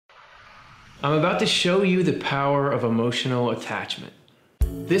I'm about to show you the power of emotional attachment.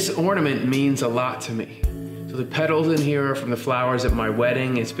 This ornament means a lot to me. So the petals in here are from the flowers at my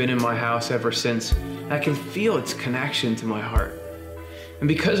wedding. It's been in my house ever since. I can feel its connection to my heart. And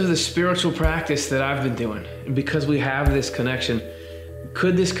because of the spiritual practice that I've been doing, and because we have this connection,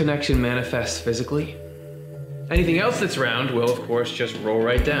 could this connection manifest physically? Anything else that's round will, of course, just roll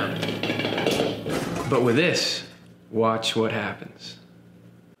right down. But with this, watch what happens.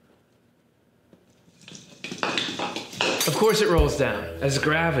 Of course it rolls down, as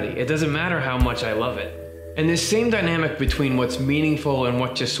gravity. It doesn't matter how much I love it. And this same dynamic between what's meaningful and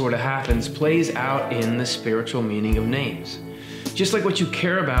what just sort of happens plays out in the spiritual meaning of names. Just like what you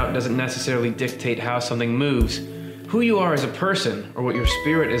care about doesn't necessarily dictate how something moves, who you are as a person or what your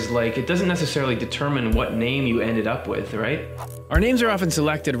spirit is like, it doesn't necessarily determine what name you ended up with, right? Our names are often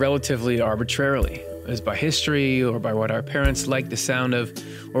selected relatively arbitrarily, as by history or by what our parents liked the sound of,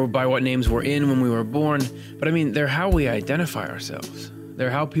 or by what names we're in when we were born. But I mean, they're how we identify ourselves. They're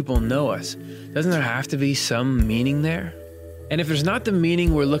how people know us. Doesn't there have to be some meaning there? And if there's not the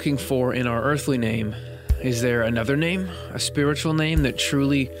meaning we're looking for in our earthly name, is there another name, a spiritual name that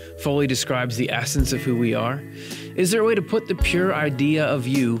truly, fully describes the essence of who we are? Is there a way to put the pure idea of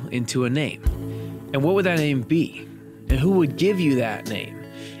you into a name? And what would that name be? And who would give you that name?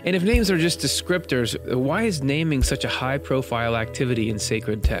 And if names are just descriptors, why is naming such a high-profile activity in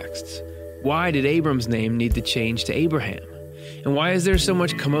sacred texts? Why did Abram's name need to change to Abraham? And why is there so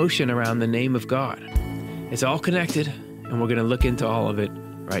much commotion around the name of God? It's all connected, and we're going to look into all of it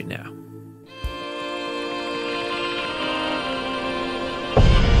right now.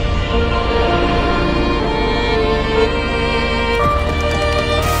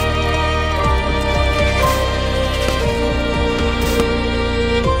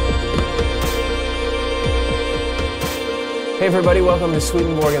 Hey everybody, welcome to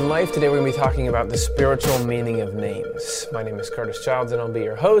Swedenborg and Life. Today we're going to be talking about the spiritual meaning of names. My name is Curtis Childs and I'll be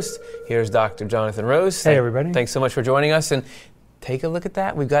your host. Here's Dr. Jonathan Rose. Hey everybody. Thanks so much for joining us, and take a look at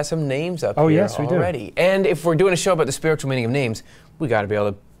that. We've got some names up here yes, we already. do. And if we're doing a show about the spiritual meaning of names, we got to be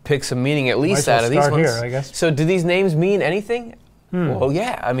able to pick some meaning at least out of these ones. Here, I guess. So do these names mean anything? Well,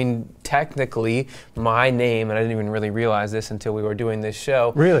 yeah. I mean, technically, my name, and I didn't even really realize this until we were doing this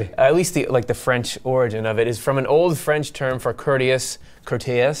show. Really? At least the French origin of it is from an old French term for courteous.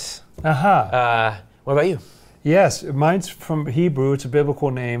 Aha. What about you? Yes, mine's from Hebrew. It's a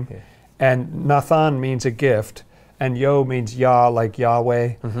biblical name. Yeah. And Nathan means a gift. And Yo means Yah, like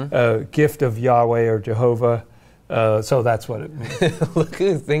Yahweh. Gift of Yahweh or Jehovah. So that's what it means. Look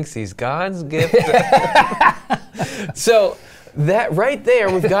who thinks he's God's gift. So that right there,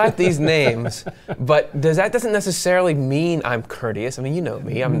 we've got these names, but that doesn't necessarily mean I'm courteous. I mean, you know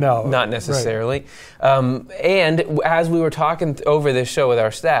me, I'm not necessarily. Right. And as we were talking over this show with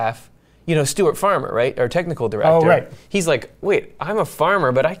our staff, you know, Stuart Farmer, right, our technical director. Oh, right. He's like, wait, I'm a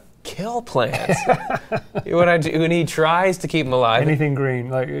farmer, but I kill plants. when he tries to keep them alive. Anything green,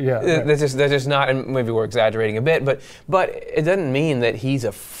 right. That's just not, and maybe we're exaggerating a bit, but it doesn't mean that he's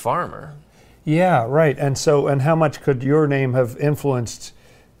a farmer. Yeah, right. And how much could your name have influenced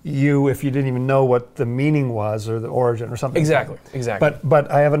you if you didn't even know what the meaning was or the origin or something? Exactly.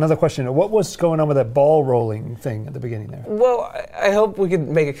 But I have another question. What was going on with that ball rolling thing at the beginning there? Well, I hope we could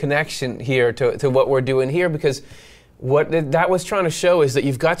make a connection here to what we're doing here, because what that was trying to show is that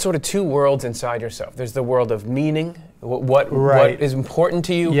you've got sort of two worlds inside yourself. There's the world of meaning, what is important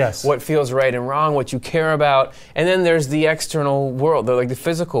to you, yes. What feels right and wrong, what you care about, and then there's the external world, like the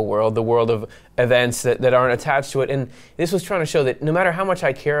physical world, the world of events that aren't attached to it. And this was trying to show that no matter how much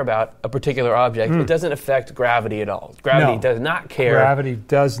I care about a particular object, it doesn't affect gravity at all. Gravity does not care. Gravity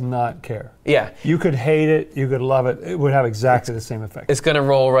does not care. Yeah. You could hate it, you could love it, it would have exactly the same effect. It's going to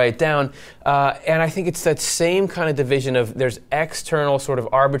roll right down. And I think it's that same kind of division of there's external sort of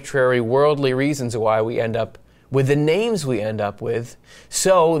arbitrary worldly reasons why we end up with the names we end up with.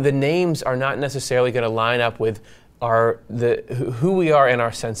 So the names are not necessarily going to line up with who we are in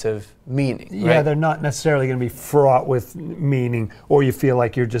our sense of meaning. Yeah, right? They're not necessarily going to be fraught with meaning, or you feel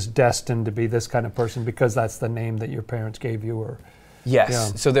like you're just destined to be this kind of person because that's the name that your parents gave you. Or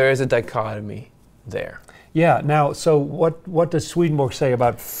yes, So there is a dichotomy there. Yeah. Now, so what does Swedenborg say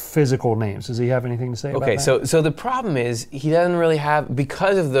about physical names? Does he have anything to say about that? Okay, so the problem is he doesn't really have,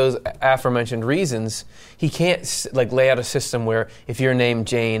 because of those aforementioned reasons, he can't lay out a system where if you're named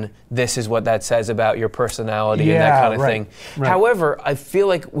Jane, this is what that says about your personality and that kind of thing. Right. However, I feel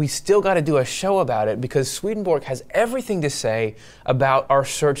like we still got to do a show about it because Swedenborg has everything to say about our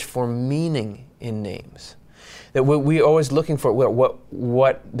search for meaning in names. that we're always looking for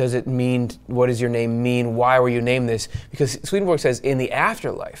what does it mean, what does your name mean, why were you named this? Because Swedenborg says in the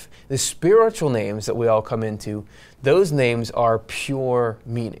afterlife, the spiritual names that we all come into, those names are pure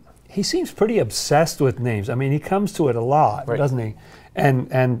meaning. He seems pretty obsessed with names. I mean, he comes to it a lot, Right. doesn't he?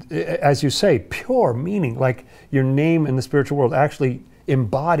 And as you say, pure meaning, like your name in the spiritual world actually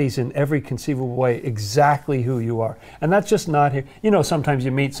embodies in every conceivable way exactly who you are. And that's just not here. You know, sometimes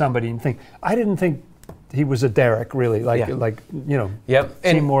you meet somebody and think, I didn't think he was a Derek, really. Like, Yeah. like you know, Yep.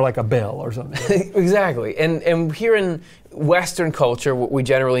 seemed more like a Bill or something. Exactly. And here in Western culture, we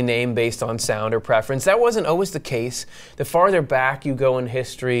generally name based on sound or preference. That wasn't always the case. The farther back you go in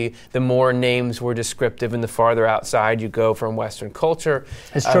history, the more names were descriptive, and the farther outside you go from Western culture.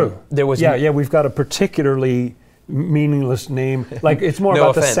 It's true. There was we've got a particularly meaningless name. Like it's more No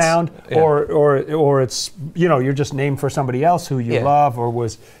about offense. the sound, Yeah. or it's, you know, you're just named for somebody else who you Yeah. love or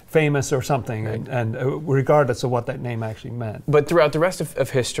was famous or something, Right. and regardless of what that name actually meant. But throughout the rest of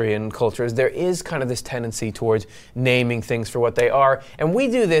history and cultures, there is kind of this tendency towards naming things for what they are. And we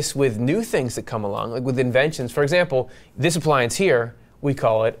do this with new things that come along, like with inventions. For example, this appliance here, we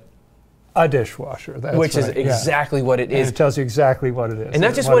call it, A dishwasher, that's which is right, yeah. exactly what it And is. it tells you exactly what it is. And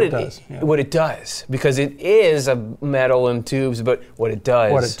not just what it does. Yeah. what it does, because it is a metal and tubes, but what it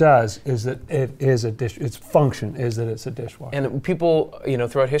does. What it does is that it is a dish. Its function is that it's a dishwasher. And people, you know,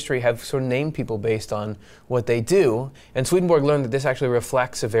 throughout history have sort of named people based on what they do. And Swedenborg learned that this actually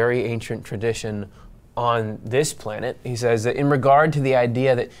reflects a very ancient tradition on this planet. He says that in regard to the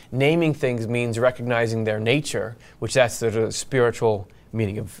idea that naming things means recognizing their nature, which that's the spiritual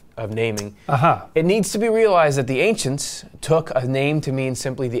meaning of naming, it needs to be realized that the ancients took a name to mean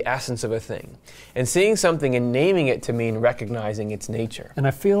simply the essence of a thing, and seeing something and naming it to mean recognizing its nature. And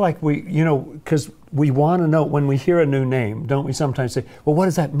I feel like we, you know, because we want to know when we hear a new name, don't we sometimes say, well, what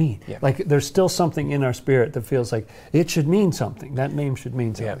does that mean? Yeah. Like there's still something in our spirit that feels like it should mean something. That name should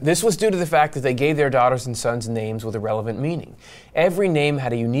mean something. Yeah. This was due to the fact that they gave their daughters and sons names with a relevant meaning. Every name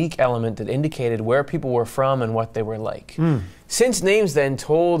had a unique element that indicated where people were from and what they were like. Since names then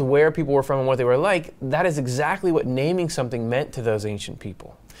told where people were from and what they were like, that is exactly what naming something meant to those ancient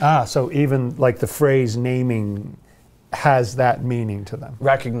people. So even like the phrase naming has that meaning to them.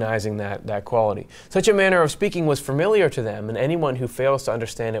 Recognizing that quality. Such a manner of speaking was familiar to them, and anyone who fails to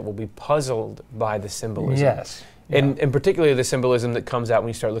understand it will be puzzled by the symbolism. Yes. And particularly the symbolism that comes out when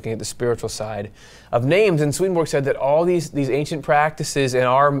you start looking at the spiritual side of names. And Swedenborg said that all these ancient practices and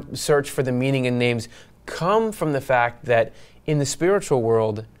our search for the meaning in names come from the fact that in the spiritual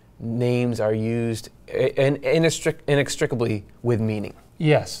world, names are used inextricably with meaning.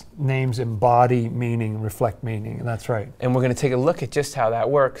 Yes, names embody meaning, reflect meaning, and that's right. And we're going to take a look at just how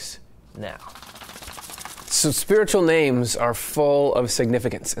that works now. So spiritual names are full of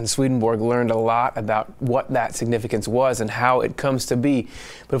significance, and Swedenborg learned a lot about what that significance was and how it comes to be.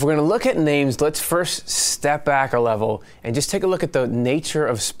 But if we're going to look at names, let's first step back a level and just take a look at the nature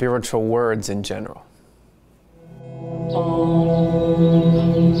of spiritual words in general.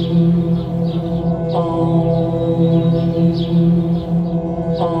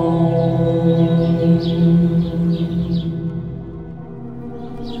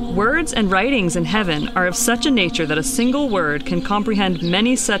 Words and writings in heaven are of such a nature that a single word can comprehend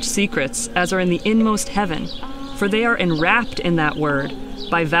many such secrets as are in the inmost heaven, for they are enwrapped in that word,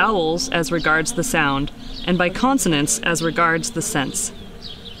 by vowels as regards the sound, and by consonants as regards the sense.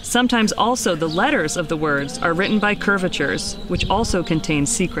 Sometimes also the letters of the words are written by curvatures, which also contain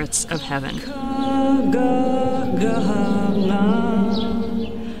secrets of heaven.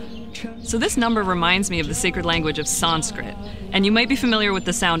 So this number reminds me of the sacred language of Sanskrit. And you might be familiar with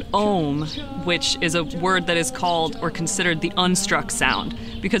the sound Om, which is a word that is called or considered the unstruck sound.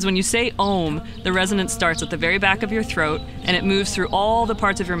 Because when you say Om, the resonance starts at the very back of your throat, and it moves through all the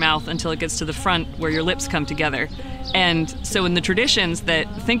parts of your mouth until it gets to the front where your lips come together. And so in the traditions that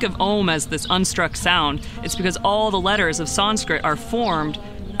think of Om as this unstruck sound, it's because all the letters of Sanskrit are formed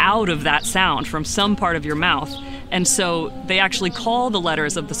out of that sound from some part of your mouth. And so they actually call the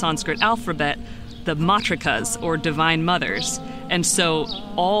letters of the Sanskrit alphabet the matrikas, or divine mothers. And so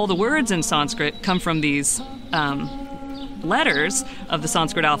all the words in Sanskrit come from these letters of the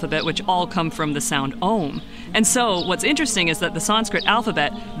Sanskrit alphabet, which all come from the sound Om. And so what's interesting is that the Sanskrit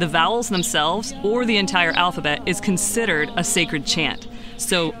alphabet, the vowels themselves, or the entire alphabet, is considered a sacred chant.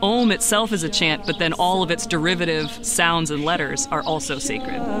 So Om itself is a chant, but then all of its derivative sounds and letters are also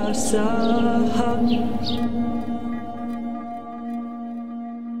sacred.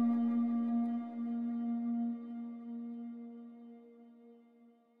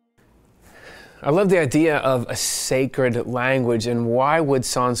 I love the idea of a sacred language, and why would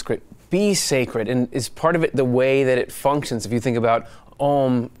Sanskrit be sacred? And is part of it the way that it functions? If you think about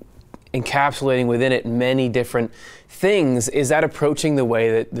Om encapsulating within it many different things, is that approaching the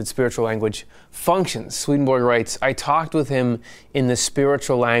way that spiritual language functions? Swedenborg writes, I talked with him in the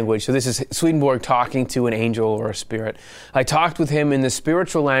spiritual language. So this is Swedenborg talking to an angel or a spirit. I talked with him in the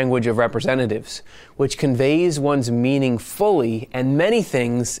spiritual language of representatives, which conveys one's meaning fully and many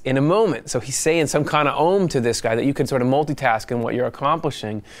things in a moment. So he's saying some kind of Om to this guy, that you can sort of multitask in what you're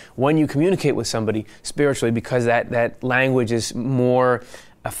accomplishing when you communicate with somebody spiritually, because that language is more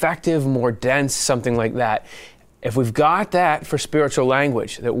effective, more dense, something like that. If we've got that for spiritual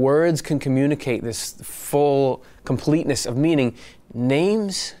language, that words can communicate this full completeness of meaning,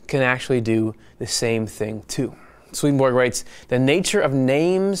 names can actually do the same thing too. Swedenborg writes, the nature of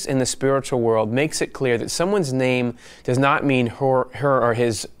names in the spiritual world makes it clear that someone's name does not mean her or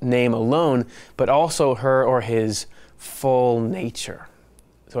his name alone, but also her or his full nature.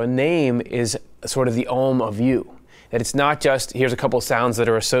 So a name is sort of the Om of you. That it's not just, here's a couple sounds that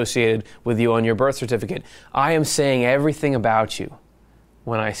are associated with you on your birth certificate. I am saying everything about you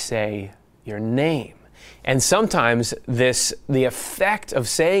when I say your name. And sometimes the effect of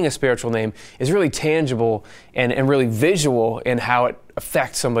saying a spiritual name is really tangible and really visual in how it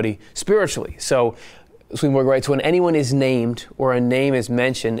affects somebody spiritually. So Swedenborg writes, when anyone is named or a name is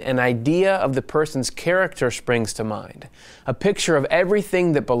mentioned, an idea of the person's character springs to mind. A picture of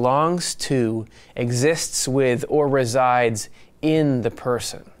everything that belongs to, exists with, or resides in the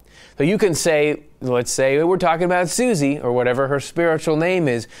person. So you can say, let's say we're talking about Susie, or whatever her spiritual name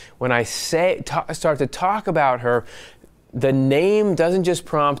is. When I start to talk about her, the name doesn't just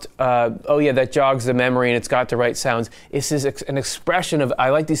prompt, oh yeah, that jogs the memory and it's got the right sounds. This is an expression of, I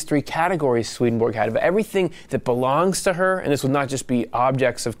like these three categories Swedenborg had, of everything that belongs to her, and this would not just be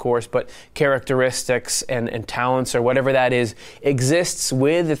objects, of course, but characteristics and talents or whatever that is, exists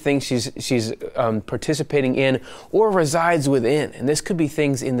with the thing she's participating in or resides within. And this could be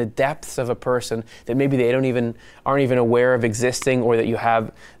things in the depths of a person that maybe they aren't even aware of existing, or that you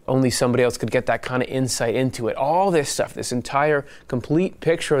have only somebody else could get that kind of insight into it. All this stuff, this entire complete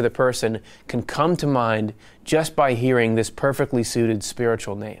picture of the person can come to mind just by hearing this perfectly suited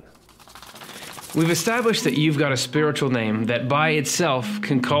spiritual name. We've established that you've got a spiritual name that by itself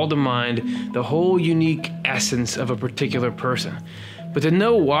can call to mind the whole unique essence of a particular person. But to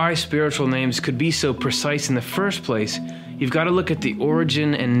know why spiritual names could be so precise in the first place, you've got to look at the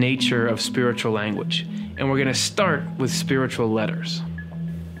origin and nature of spiritual language. And we're going to start with spiritual letters.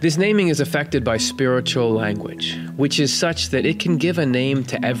 This naming is affected by spiritual language, which is such that it can give a name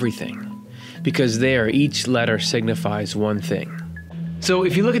to everything, because there each letter signifies one thing. So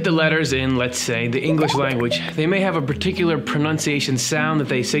if you look at the letters in, let's say, the English language, they may have a particular pronunciation sound that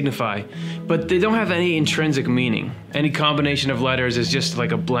they signify, but they don't have any intrinsic meaning. Any combination of letters is just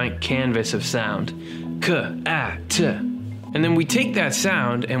like a blank canvas of sound. K, a, t. And then we take that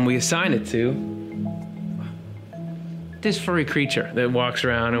sound and we assign it to this furry creature that walks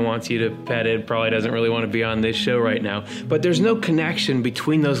around and wants you to pet it, probably doesn't really want to be on this show right now. But there's no connection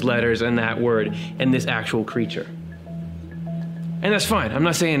between those letters and that word and this actual creature. And that's fine. I'm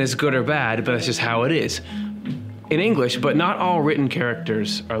not saying it's good or bad, but that's just how it is in English, but not all written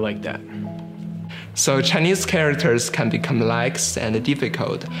characters are like that. So Chinese characters can be complex and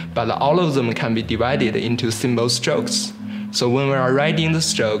difficult, but all of them can be divided into simple strokes. So when we are writing the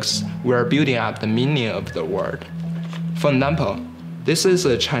strokes, we are building up the meaning of the word. For example, this is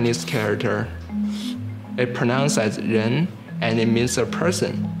a Chinese character. It pronounced as 人, and it means a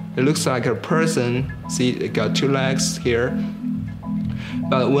person. It looks like a person. See, it got two legs here.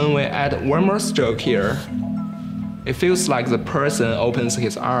 But when we add one more stroke here, it feels like the person opens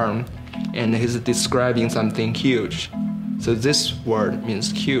his arm and he's describing something huge. So this word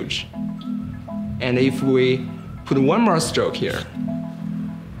means huge. And if we put one more stroke here,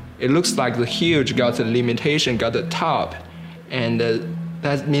 it looks like the huge got a limitation, got a top, and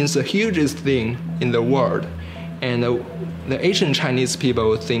that means the hugest thing in the world. And the ancient Chinese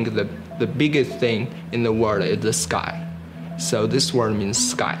people think that the biggest thing in the world is the sky. So this word means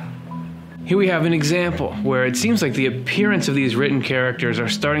sky. Here we have an example where it seems like the appearance of these written characters are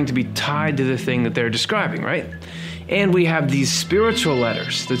starting to be tied to the thing that they're describing, right? And we have these spiritual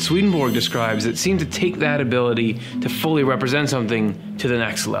letters that Swedenborg describes that seem to take that ability to fully represent something to the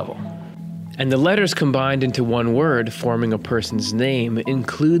next level. And the letters combined into one word, forming a person's name,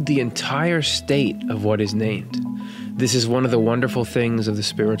 include the entire state of what is named. This is one of the wonderful things of the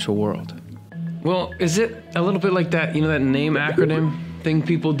spiritual world. Well, is it a little bit like that, that name acronym thing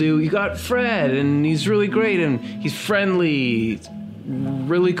people do? You got Fred, and he's really great, and he's friendly,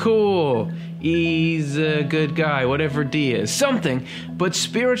 really cool, he's a good guy, whatever D is, something. But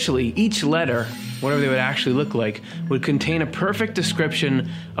spiritually, each letter, whatever they would actually look like, would contain a perfect description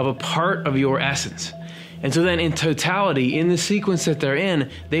of a part of your essence. And so then in totality, in the sequence that they're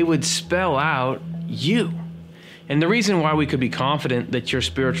in, they would spell out you. And the reason why we could be confident that your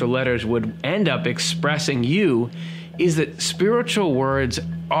spiritual letters would end up expressing you is that spiritual words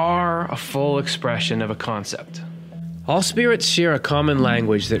are a full expression of a concept. All spirits share a common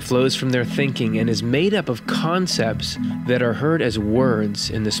language that flows from their thinking and is made up of concepts that are heard as words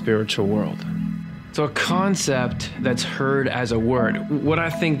in the spiritual world. So a concept that's heard as a word. What I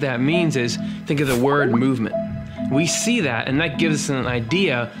think that means is, think of the word movement. We see that, and that gives us an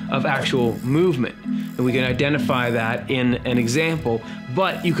idea of actual movement. And we can identify that in an example.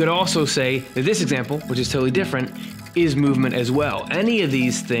 But you could also say that this example, which is totally different, is movement as well. Any of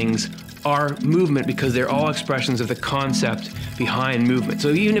these things are movement because they're all expressions of the concept behind movement. So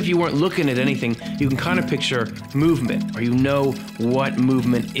even if you weren't looking at anything, you can kind of picture movement, or you know what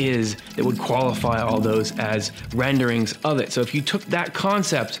movement is that would qualify all those as renderings of it. So if you took that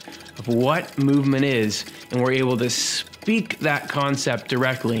concept of what movement is and were able to speak that concept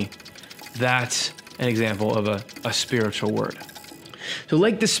directly, that's an example of a spiritual word. So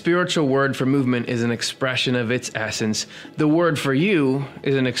like the spiritual word for movement is an expression of its essence, the word for you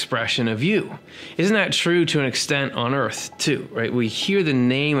is an expression of you. Isn't that true to an extent on earth too, right? We hear the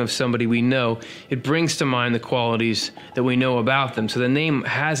name of somebody we know, it brings to mind the qualities that we know about them. So the name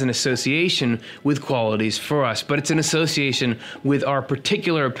has an association with qualities for us, but it's an association with our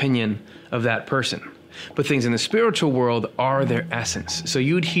particular opinion of that person. But things in the spiritual world are their essence. So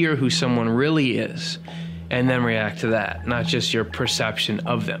you'd hear who someone really is and then react to that, not just your perception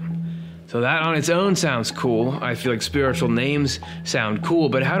of them. So that on its own sounds cool. I feel like spiritual names sound cool,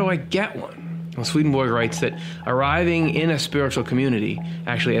 but how do I get one? Well, Swedenborg writes that arriving in a spiritual community,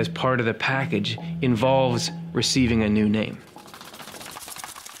 actually as part of the package, involves receiving a new name.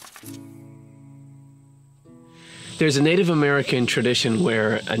 There's a Native American tradition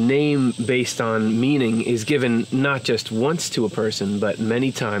where a name based on meaning is given not just once to a person, but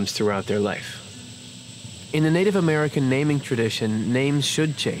many times throughout their life. In the Native American naming tradition, names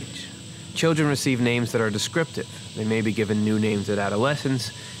should change. Children receive names that are descriptive. They may be given new names at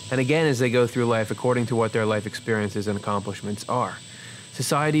adolescence, and again as they go through life according to what their life experiences and accomplishments are.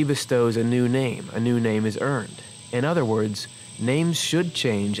 Society bestows a new name is earned. In other words, names should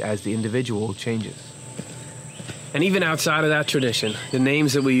change as the individual changes. And even outside of that tradition, the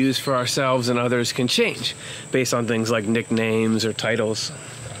names that we use for ourselves and others can change based on things like nicknames or titles.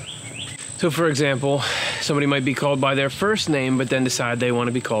 So for example, somebody might be called by their first name, but then decide they want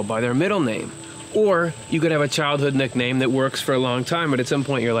to be called by their middle name. Or you could have a childhood nickname that works for a long time, but at some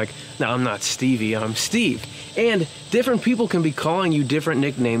point you're like, no, I'm not Stevie, I'm Steve. And different people can be calling you different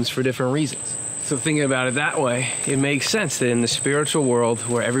nicknames for different reasons. So thinking about it that way, it makes sense that in the spiritual world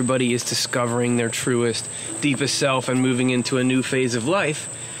where everybody is discovering their truest, deepest self and moving into a new phase of life,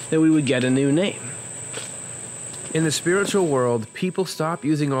 that we would get a new name. In the spiritual world, people stop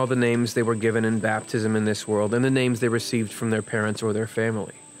using all the names they were given in baptism in this world and the names they received from their parents or their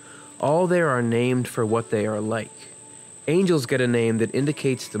family. All there are named for what they are like. Angels get a name that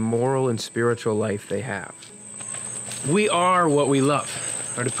indicates the moral and spiritual life they have. We are what we love.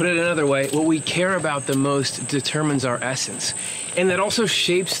 Or to put it another way, what we care about the most determines our essence. And that also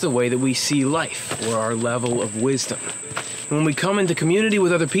shapes the way that we see life, or our level of wisdom. When we come into community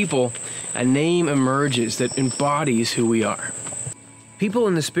with other people, a name emerges that embodies who we are. People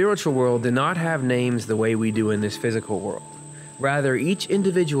in the spiritual world do not have names the way we do in this physical world. Rather, each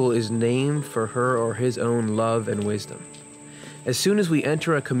individual is named for her or his own love and wisdom. As soon as we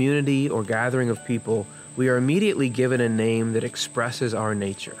enter a community or gathering of people, we are immediately given a name that expresses our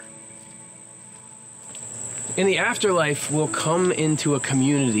nature. In the afterlife, we'll come into a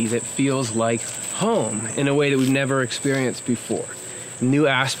community that feels like home in a way that we've never experienced before. New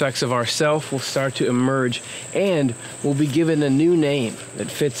aspects of ourself will start to emerge, and we'll be given a new name that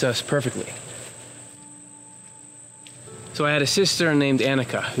fits us perfectly. So I had a sister named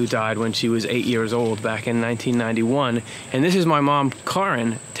Annika who died when she was 8 years old back in 1991, and this is my mom,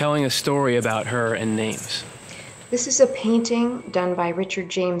 Karin, telling a story about her and names. This is a painting done by Richard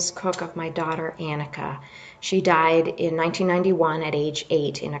James Cook of my daughter, Annika. She died in 1991 at age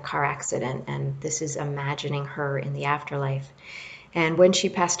 8 in a car accident, and this is imagining her in the afterlife. And when she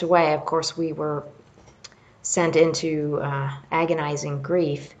passed away, of course, we were sent into agonizing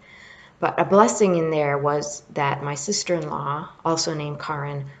grief. But a blessing in there was that my sister-in-law, also named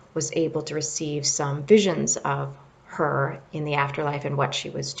Karin, was able to receive some visions of her in the afterlife and what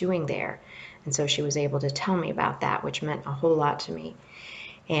she was doing there. And so she was able to tell me about that, which meant a whole lot to me.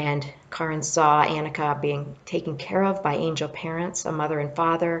 And Karin saw Annika being taken care of by angel parents, a mother and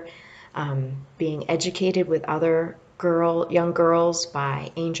father, being educated with other young girls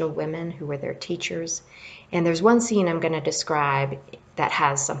by angel women who were their teachers. And there's one scene I'm going to describe that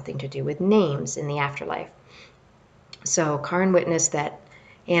has something to do with names in the afterlife. So Karin witnessed that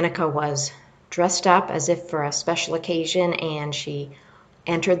Annika was dressed up as if for a special occasion, and she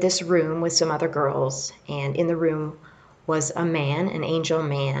entered this room with some other girls, and in the room was a man, an angel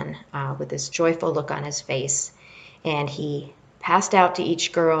man, with this joyful look on his face, and he passed out to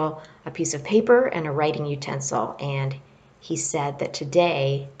each girl a piece of paper and a writing utensil, and he said that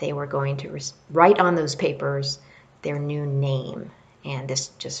today they were going to write on those papers their new name, and this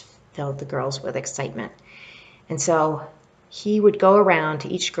just filled the girls with excitement. And so he would go around to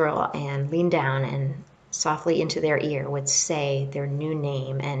each girl and lean down and softly into their ear would say their new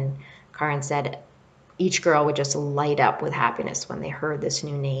name, and Karin said each girl would just light up with happiness when they heard this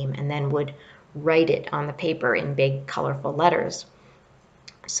new name, and then would write it on the paper in big colorful letters.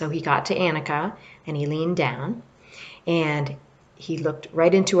 So he got to Annika and he leaned down and he looked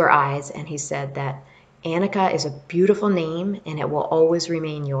right into her eyes and he said that Annika is a beautiful name and it will always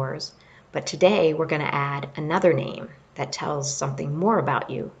remain yours. But today we're going to add another name that tells something more about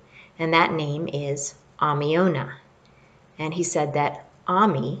you. And that name is Amiona. And he said that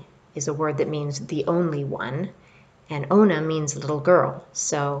Ami is a word that means the only one, and Ona means little girl.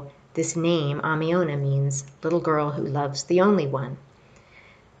 So this name, Amiona, means little girl who loves the only one.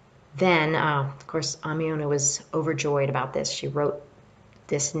 Then, of course, Amiona was overjoyed about this. She wrote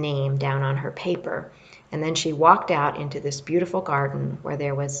this name down on her paper. And then she walked out into this beautiful garden where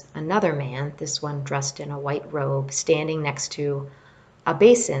there was another man, this one dressed in a white robe, standing next to a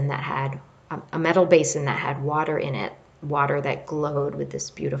basin that had, a metal basin that had water in it, water that glowed with this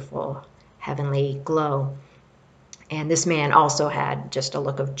beautiful heavenly glow. And this man also had just a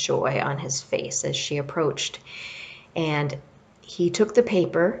look of joy on his face as she approached. And he took the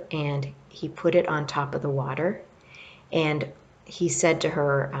paper and he put it on top of the water. And he said to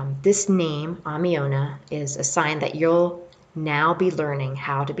her, this name, Amiona, is a sign that you'll now be learning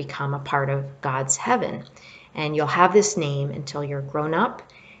how to become a part of God's heaven. And you'll have this name until you're grown up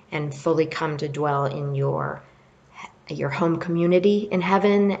and fully come to dwell in your home community in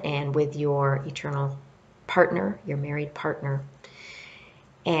heaven and with your eternal partner, your married partner.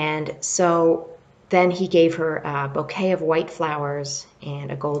 And so then he gave her a bouquet of white flowers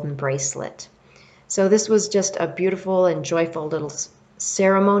and a golden bracelet. So this was just a beautiful and joyful little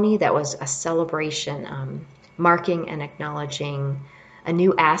ceremony that was a celebration, marking and acknowledging a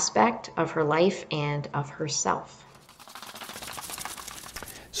new aspect of her life and of herself.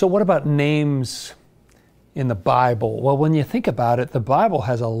 So what about names in the Bible? Well, when you think about it, the Bible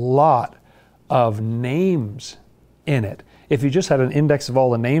has a lot of names in it. If you just had an index of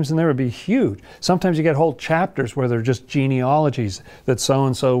all the names in there, it would be huge. Sometimes you get whole chapters where they're just genealogies, that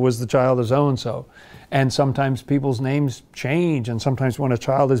so-and-so was the child of so-and-so. And sometimes people's names change, and sometimes when a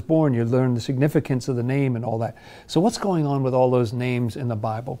child is born, you learn the significance of the name and all that. So what's going on with all those names in the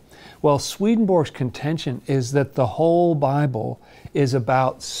Bible? Well, Swedenborg's contention is that the whole Bible is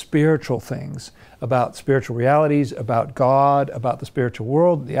about spiritual things, about spiritual realities, about God, about the spiritual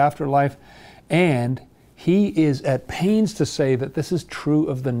world, the afterlife, and he is at pains to say that this is true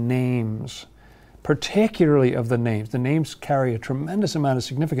of the names, particularly of the names. The names carry a tremendous amount of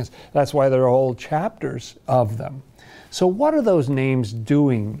significance. That's why there are whole chapters of them. So what are those names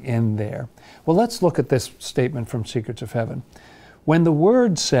doing in there? Well, let's look at this statement from Secrets of Heaven. When the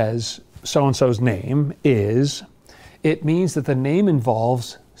word says so-and-so's name is, it means that the name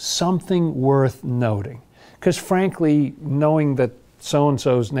involves something worth noting. Because frankly, knowing that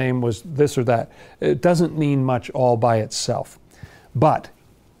so-and-so's name was this or that, it doesn't mean much all by itself. But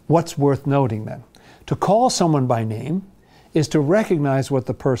what's worth noting then? To call someone by name is to recognize what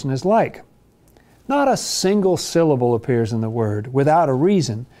the person is like. Not a single syllable appears in the word without a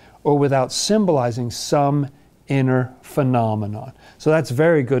reason or without symbolizing some inner phenomenon. So that's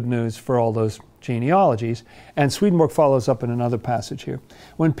very good news for all those genealogies. And Swedenborg follows up in another passage here.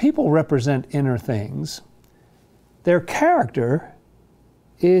 When people represent inner things, their character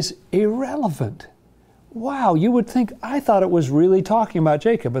is irrelevant. Wow, you would think, I thought it was really talking about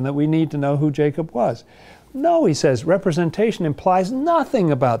Jacob and that we need to know who Jacob was. No, he says, representation implies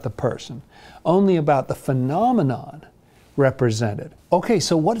nothing about the person, only about the phenomenon represented. Okay,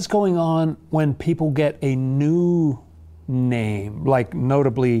 so what is going on when people get a new name, like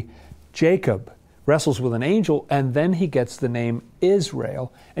notably Jacob wrestles with an angel, and then he gets the name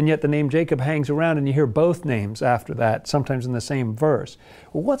Israel. And yet the name Jacob hangs around, and you hear both names after that, sometimes in the same verse.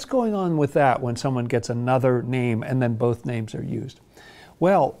 Well, what's going on with that when someone gets another name and then both names are used?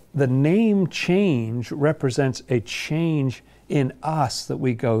 Well, the name change represents a change in us that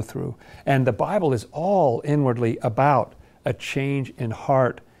we go through. And the Bible is all inwardly about a change in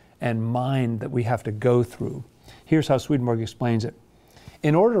heart and mind that we have to go through. Here's how Swedenborg explains it.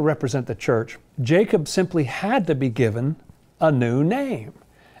 In order to represent the church, Jacob simply had to be given a new name.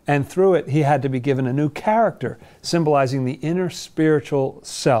 And through it, he had to be given a new character, symbolizing the inner spiritual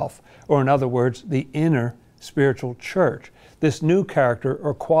self, or in other words, the inner spiritual church. This new character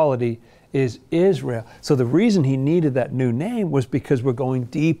or quality is Israel. So the reason he needed that new name was because we're going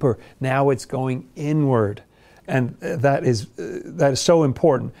deeper. Now it's going inward. And that is so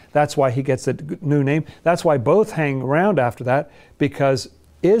important. That's why he gets the new name. That's why both hang around after that, because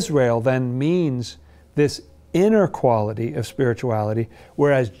Israel then means this inner quality of spirituality,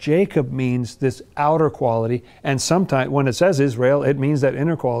 whereas Jacob means this outer quality. And sometimes when it says Israel, it means that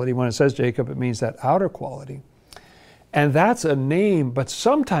inner quality. When it says Jacob, it means that outer quality. And that's a name, but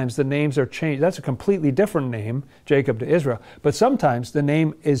sometimes the names are changed. That's a completely different name, Jacob to Israel. But sometimes the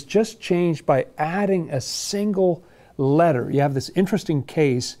name is just changed by adding a single letter. You have this interesting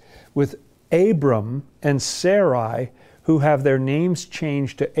case with Abram and Sarai, who have their names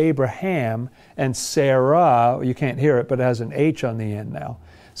changed to Abraham, and Sarah, you can't hear it, but it has an H on the end now.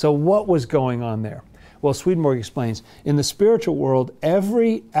 So what was going on there? Well, Swedenborg explains, in the spiritual world,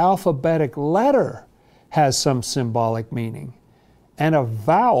 every alphabetic letter has some symbolic meaning. And a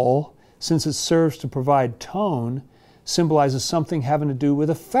vowel, since it serves to provide tone, symbolizes something having to do with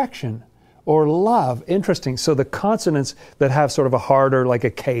affection or love. Interesting. So the consonants that have sort of a harder, like a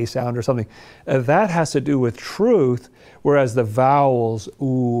K sound or something, that has to do with truth, whereas the vowels,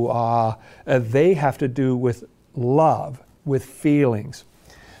 ooh, ah, they have to do with love, with feelings.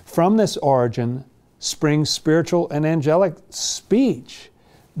 From this origin springs spiritual and angelic speech.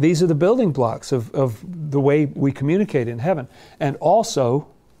 These are the building blocks of the way we communicate in heaven. And also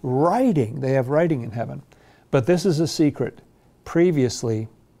writing. They have writing in heaven. But this is a secret previously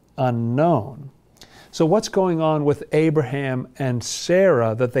unknown. So what's going on with Abraham and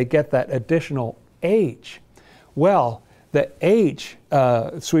Sarah that they get that additional H? Well, the H,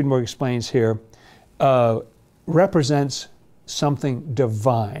 Swedenborg explains here, represents something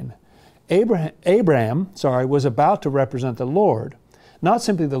divine. Abraham was about to represent the Lord. Not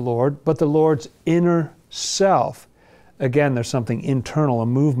simply the Lord, but the Lord's inner self. Again, there's something internal, a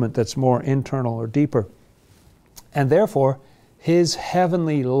movement that's more internal or deeper. And therefore, his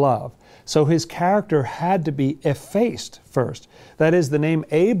heavenly love. So his character had to be effaced first. That is, the name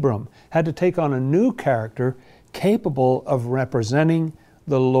Abram had to take on a new character capable of representing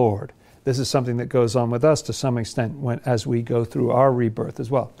the Lord. This is something that goes on with us to some extent as we go through our rebirth as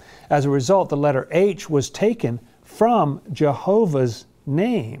well. As a result, the letter H was taken from Jehovah's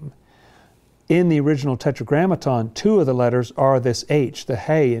name. In the original Tetragrammaton, two of the letters are this H, the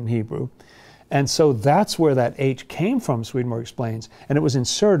He in Hebrew. And so that's where that H came from, Swedenborg explains. And it was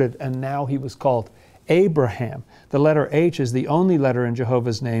inserted, and now he was called Abraham. The letter H is the only letter in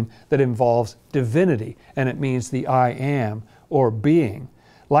Jehovah's name that involves divinity, and it means the I am, or being.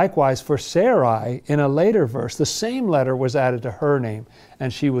 Likewise, for Sarai, in a later verse, the same letter was added to her name,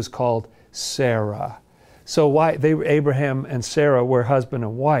 and she was called Sarah. So Abraham and Sarah were husband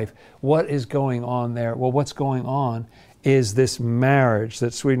and wife. What is going on there? Well, what's going on is this marriage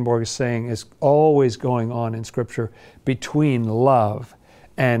that Swedenborg is saying is always going on in Scripture between love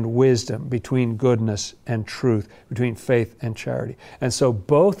and wisdom, between goodness and truth, between faith and charity. And so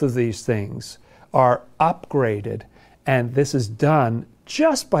both of these things are upgraded, and this is done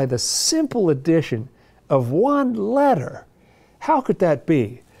just by the simple addition of one letter. How could that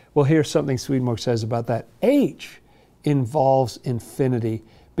be? Well, here's something Swedenborg says about that. H involves infinity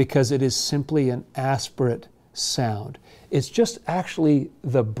because it is simply an aspirate sound. It's just actually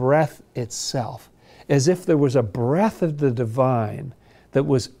the breath itself, as if there was a breath of the divine that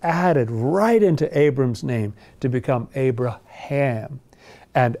was added right into Abram's name to become Abraham,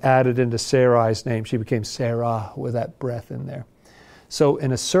 and added into Sarai's name. She became Sarah with that breath in there. So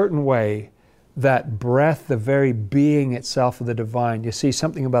in a certain way, that breath, the very being itself of the divine, you see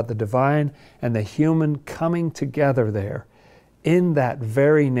something about the divine and the human coming together there in that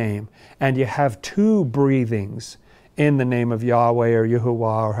very name. And you have two breathings in the name of Yahweh or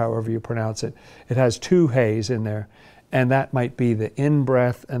Yehovah or however you pronounce it. It has two He's in there. And that might be the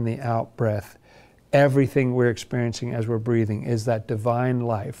in-breath and the out-breath. Everything we're experiencing as we're breathing is that divine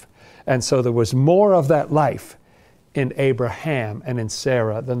life. And so there was more of that life in Abraham and in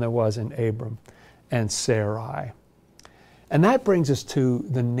Sarah than there was in Abram. and Sarai. And that brings us to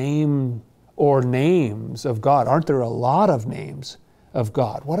the name or names of God. Aren't there a lot of names of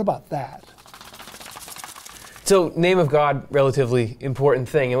God? What about that? So, name of God, relatively important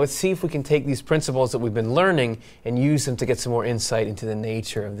thing. And let's see if we can take these principles that we've been learning and use them to get some more insight into the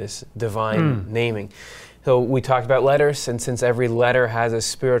nature of this divine naming. So we talked about letters, and since every letter has a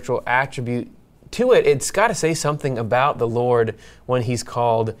spiritual attribute to it, it's got to say something about the Lord when he's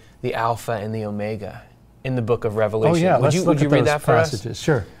called the Alpha and the Omega in the book of Revelation. Oh yeah, would you read that for passages? Us?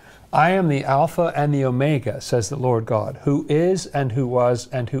 Sure. I am the Alpha and the Omega, says the Lord God, who is and who was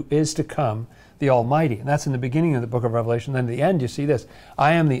and who is to come, the Almighty. And that's in the beginning of the book of Revelation. Then at the end you see this.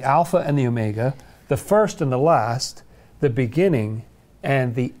 I am the Alpha and the Omega, the first and the last, the beginning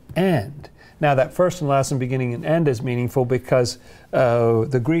and the end. Now that first and last and beginning and end is meaningful because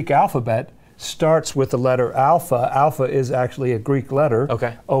the Greek alphabet starts with the letter alpha. Alpha is actually a Greek letter.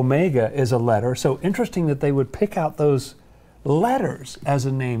 Okay. Omega is a letter. So interesting that they would pick out those letters as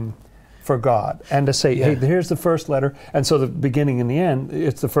a name for God and to say, hey, here's the first letter. And so the beginning and the end,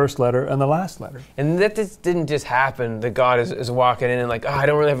 it's the first letter and the last letter. And that didn't just happen, that God is walking in and like, I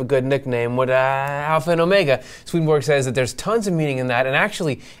don't really have a good nickname. What, Alpha and Omega? Swedenborg says that there's tons of meaning in that. And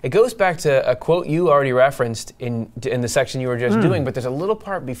actually, it goes back to a quote you already referenced in the section you were just doing, but there's a little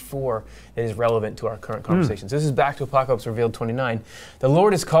part before that is relevant to our current conversations. This is back to Apocalypse Revealed 29. The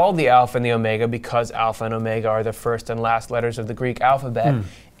Lord is called the Alpha and the Omega because Alpha and Omega are the first and last letters of the Greek alphabet.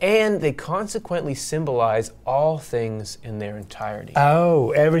 And they consequently symbolize all things in their entirety.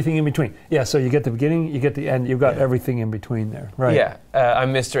 Oh, everything in between. Yeah, so you get the beginning, you get the end, you've got everything in between there. Right. Yeah,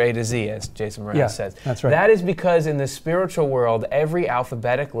 I'm Mr. A to Z, as Jason Mraz says. That's right. That is because in the spiritual world, every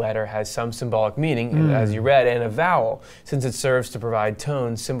alphabetic letter has some symbolic meaning, as you read, and a vowel, since it serves to provide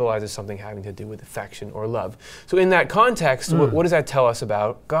tone, symbolizes something having to do with affection or love. So in that context, what does that tell us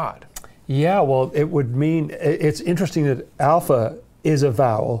about God? Yeah, well, it would mean, it's interesting that alpha is a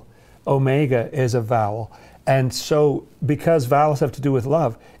vowel, omega is a vowel. And so because vowels have to do with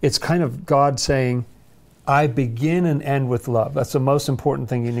love, it's kind of God saying, I begin and end with love. That's the most important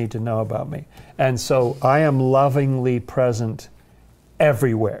thing you need to know about me. And so I am lovingly present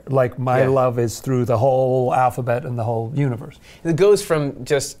everywhere. Like my love is through the whole alphabet and the whole universe. It goes from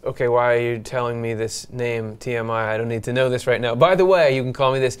just, okay, why are you telling me this name, TMI? I don't need to know this right now. By the way, you can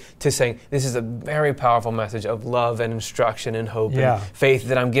call me this, to saying this is a very powerful message of love and instruction and hope and faith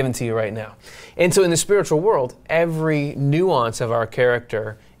that I'm giving to you right now. And so in the spiritual world, every nuance of our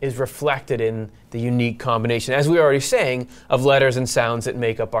character is reflected in the unique combination, as we were already saying, of letters and sounds that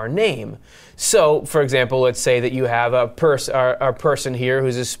make up our name. So, for example, let's say that you have a person here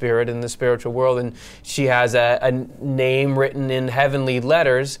who's a spirit in the spiritual world, and she has a name written in heavenly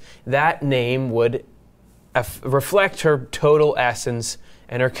letters. That name would reflect her total essence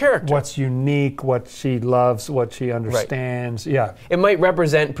and her character. What's unique, what she loves, what she understands. Right. Yeah. It might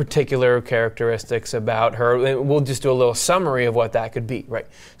represent particular characteristics about her. We'll just do a little summary of what that could be, right?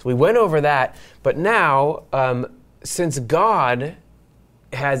 So we went over that, but now, since God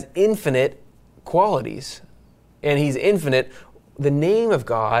has infinite qualities, and he's infinite, the name of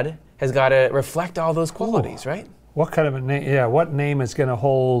God has got to reflect all those qualities, right? What kind of a name? Yeah, what name is going to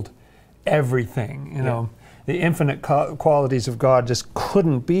hold everything, you know? The infinite qualities of God just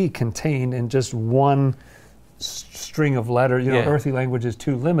couldn't be contained in just one string of letters. You know, earthly language is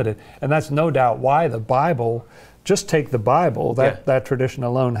too limited. And that's no doubt why the Bible, just take the Bible, that tradition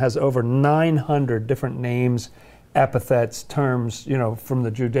alone has over 900 different names, epithets, terms, you know, from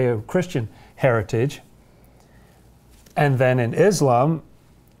the Judeo-Christian heritage. And then in Islam,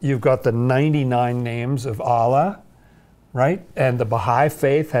 you've got the 99 names of Allah, right? And the Baha'i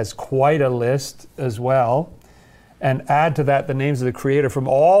faith has quite a list as well. And add to that the names of the Creator from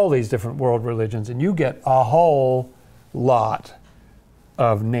all these different world religions, and you get a whole lot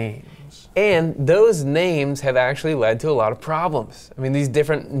of names. And those names have actually led to a lot of problems. I mean, these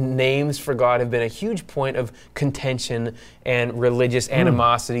different names for God have been a huge point of contention and religious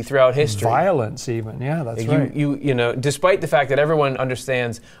animosity throughout history. Violence even, yeah, that's right. You know, despite the fact that everyone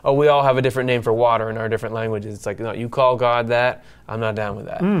understands, oh, we all have a different name for water in our different languages. It's like, no, you call God that, I'm not down with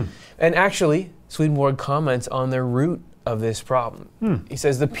that. And actually, Swedenborg comments on the root of this problem. He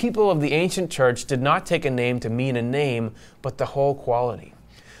says, the people of the ancient church did not take a name to mean a name, but the whole quality.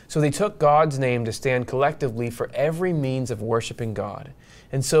 So they took God's name to stand collectively for every means of worshiping God,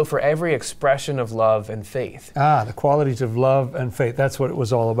 and so for every expression of love and faith. The qualities of love and faith, that's what it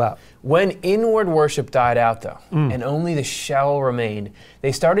was all about. When inward worship died out, though, and only the shell remained,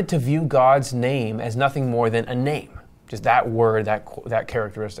 they started to view God's name as nothing more than a name, just that word, that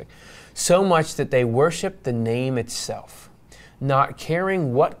characteristic, so much that they worshiped the name itself. not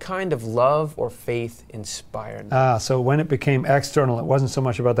caring what kind of love or faith inspired them. So when it became external, it wasn't so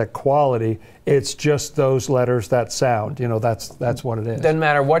much about that quality, it's just those letters, that sound. That's what it is. Doesn't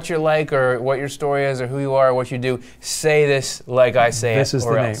matter what you're like or what your story is or who you are or what you do, say this like I say this it is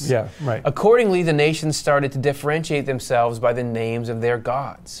or the else. name. Yeah, right. Accordingly, the nations started to differentiate themselves by the names of their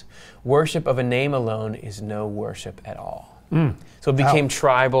gods. Worship of a name alone is no worship at all. So it became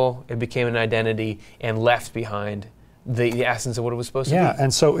tribal, it became an identity, and left behind the essence of what it was supposed to be. Yeah,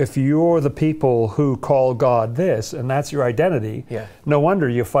 and so if you're the people who call God this, and that's your identity, no wonder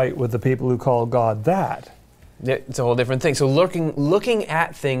you fight with the people who call God that. It's a whole different thing. So looking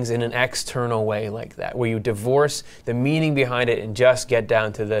at things in an external way like that, where you divorce the meaning behind it and just get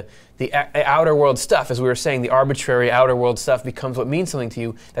down to the outer world stuff, as we were saying, the arbitrary outer world stuff becomes what means something to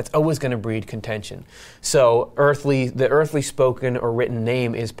you, that's always going to breed contention. So the earthly spoken or written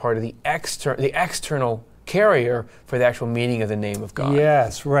name is part of the external carrier for the actual meaning of the name of God.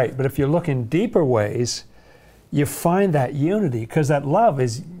 Yes, right. But if you look in deeper ways, you find that unity, because that love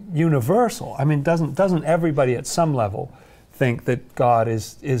is universal. I mean, doesn't everybody at some level think that God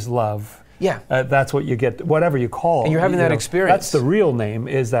is love? Yeah. That's what you get, whatever you call it. And you're having that experience. That's the real name,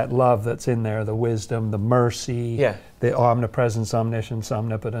 is that love that's in there, the wisdom, the mercy, the omnipresence, omniscience,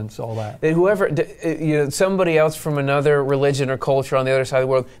 omnipotence, all that. And whoever, somebody else from another religion or culture on the other side of the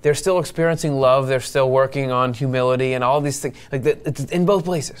world, they're still experiencing love, they're still working on humility and all these things, like that, it's in both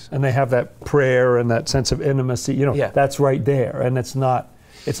places. And they have that prayer and that sense of intimacy, that's right there, and it's not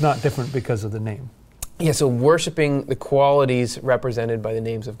different because of the name. Yeah, so worshiping the qualities represented by the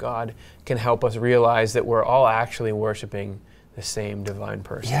names of God can help us realize that we're all actually worshiping the same divine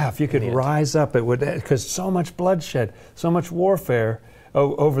person. Yeah, if you could rise up, it would, because so much bloodshed, so much warfare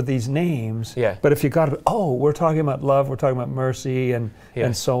over these names. Yeah. But if you got it, we're talking about love, we're talking about mercy and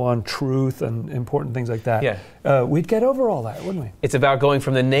so on, truth and important things like that. Yeah. We'd get over all that, wouldn't we? It's about going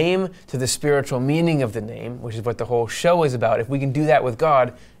from the name to the spiritual meaning of the name, which is what the whole show is about. If we can do that with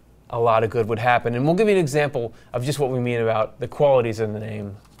God, a lot of good would happen. And we'll give you an example of just what we mean about the qualities in the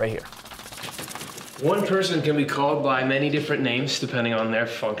name right here. One person can be called by many different names depending on their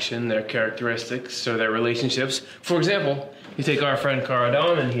function, their characteristics, or their relationships. For example, you take our friend Cara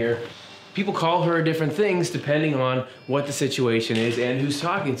Dahlman here. People call her different things depending on what the situation is and who's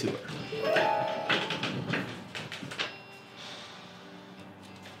talking to her.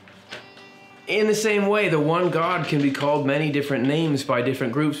 In the same way, the one God can be called many different names by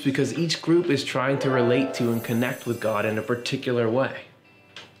different groups because each group is trying to relate to and connect with God in a particular way.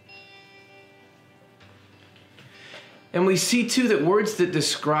 And we see too that words that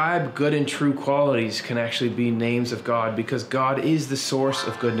describe good and true qualities can actually be names of God because God is the source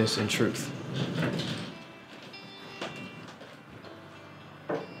of goodness and truth.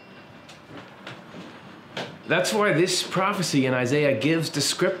 That's why this prophecy in Isaiah gives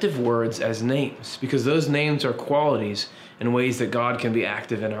descriptive words as names, because those names are qualities and ways that God can be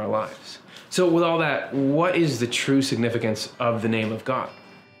active in our lives. So with all that, what is the true significance of the name of God?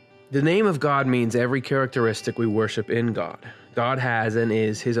 The name of God means every characteristic we worship in God. God has and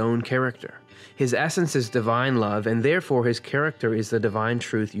is his own character. His essence is divine love, and therefore his character is the divine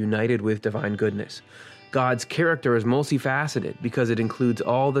truth united with divine goodness. God's character is multifaceted because it includes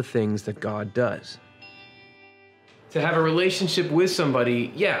all the things that God does. To have a relationship with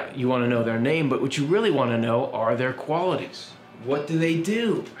somebody, you want to know their name, but what you really want to know are their qualities. What do they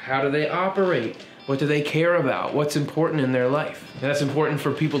do? How do they operate? What do they care about? What's important in their life? And that's important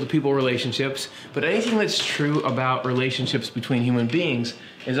for people-to-people relationships, but anything that's true about relationships between human beings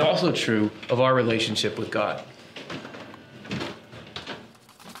is also true of our relationship with God.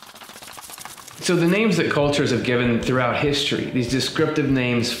 So the names that cultures have given throughout history, these descriptive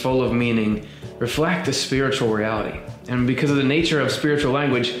names full of meaning, reflect a spiritual reality. And because of the nature of spiritual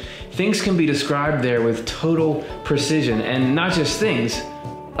language, things can be described there with total precision, and not just things,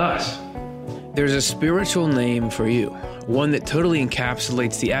 us. There's a spiritual name for you, one that totally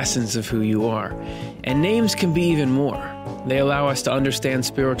encapsulates the essence of who you are. And names can be even more. They allow us to understand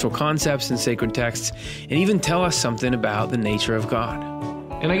spiritual concepts in sacred texts and even tell us something about the nature of God.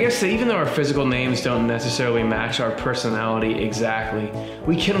 And I guess that even though our physical names don't necessarily match our personality exactly,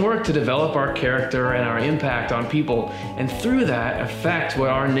 we can work to develop our character and our impact on people, and through that affect what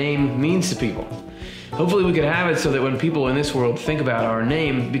our name means to people. Hopefully we can have it so that when people in this world think about our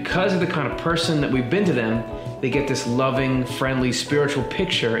name, because of the kind of person that we've been to them, they get this loving, friendly, spiritual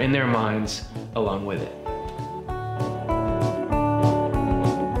picture in their minds along with it.